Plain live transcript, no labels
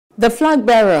The flag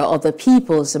bearer of the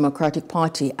People's Democratic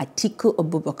Party, Atiku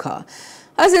Abubakar,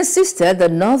 has insisted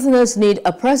that Northerners need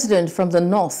a president from the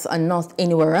North and not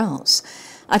anywhere else.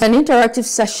 At an interactive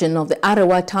session of the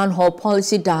Arewa Town Hall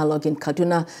Policy Dialogue in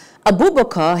Kaduna,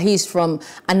 Abubakar, he is from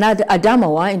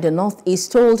Adamawa in the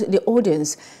Northeast, told the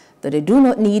audience that they do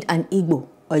not need an Igbo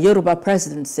or Yoruba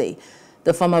presidency.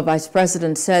 The former vice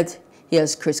president said he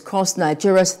has crisscrossed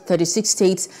Nigeria's 36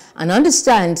 states and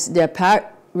understands their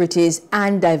priorities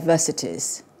and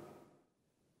diversities.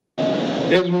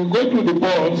 As we go to the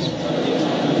polls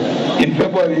in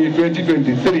February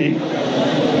 2023,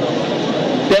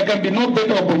 there can be no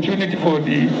better opportunity for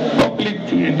the public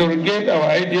to interrogate our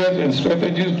ideas and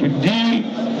strategies to deal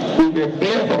with a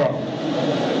plethora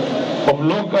of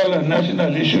local and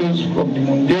national issues, from the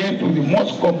mundane to the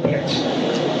most complex,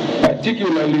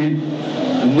 particularly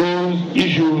those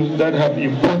issues that have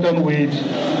important weight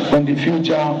on the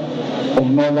future of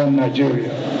northern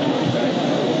Nigeria.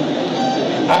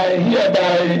 I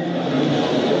hereby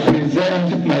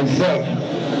present myself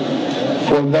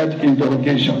for that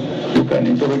interrogation. You can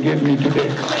interrogate me today.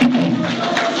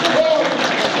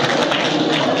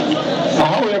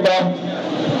 However,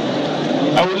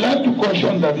 I would like to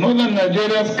caution that northern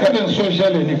Nigeria's current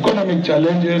social and economic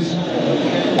challenges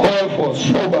call for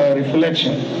sober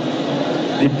reflection.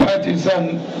 The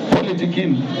partisan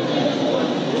politicking,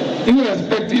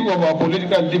 irrespective of our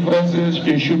political differences,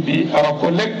 it should be our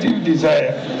collective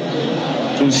desire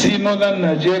to see northern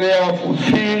Nigeria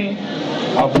fulfill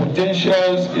our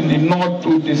potentials in the not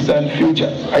too distant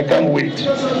future. I can't wait.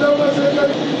 So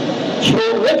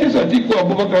what is Atiku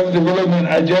Abubakar's development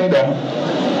agenda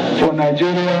for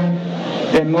Nigeria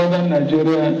and northern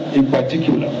Nigeria in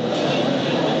particular?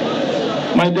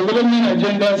 My development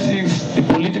agenda seeks the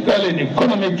political and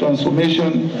economic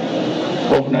transformation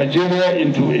of Nigeria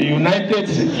into a united,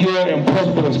 secure and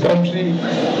prosperous country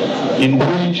in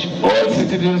which all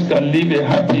citizens can live a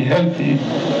happy, healthy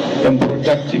and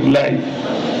productive life.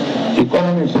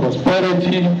 Economic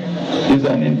prosperity is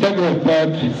an integral part.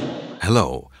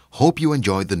 Hello, hope you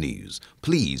enjoyed the news.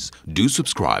 Please do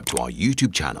subscribe to our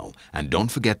YouTube channel and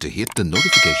don't forget to hit the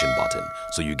notification button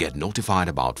so you get notified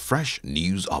about fresh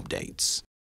news updates.